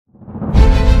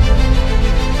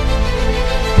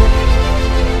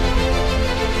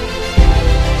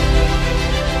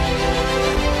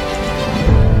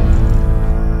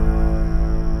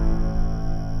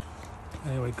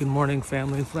Good morning,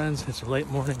 family and friends. It's a late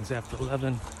morning. It's after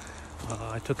 11.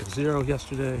 I took a zero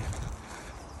yesterday.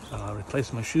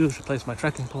 Replaced my shoes, replaced my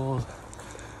trekking poles.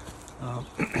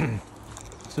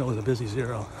 So it was a busy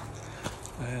zero.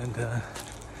 And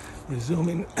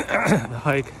resuming the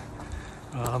hike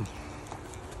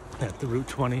at the Route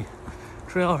 20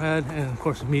 trailhead. And of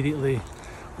course, immediately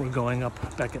we're going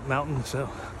up Beckett Mountain. So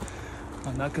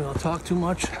I'm not going to talk too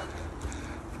much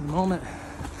for the moment.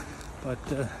 But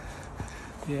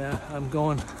yeah, I'm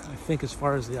going, I think, as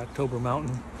far as the October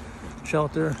Mountain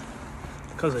shelter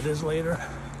because it is later.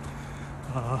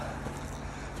 The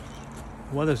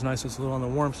weather's nice. It's a little on the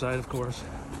warm side, of course.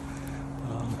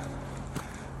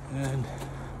 And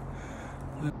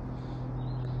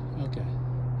okay,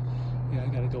 yeah, I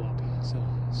gotta go up. So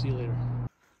see you later.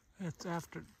 It's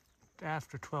after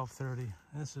 12:30.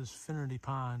 This is Finnerty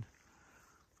Pond.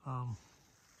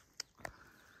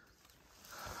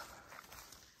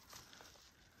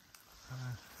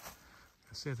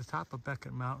 I see at the top of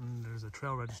Beckett Mountain, there's a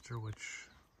trail register, which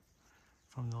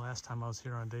from the last time I was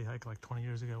here on a day hike like 20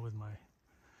 years ago with my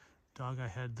dog I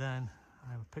had then,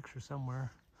 I have a picture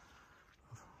somewhere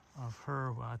of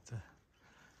her at the,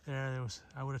 there was,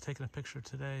 I would have taken a picture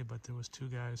today, but there was two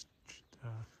guys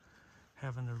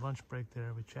having their lunch break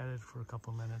there. We chatted for a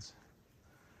couple minutes.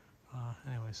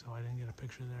 Anyway, so I didn't get a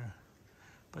picture there.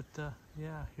 But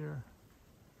yeah, here,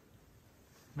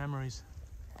 memories.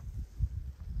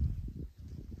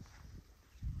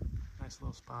 Nice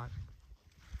little spot.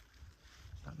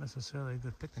 Not necessarily a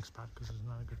good picnic spot because there's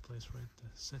not a good place right to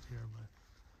sit here,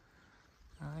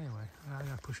 but anyway, I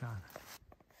gotta push on.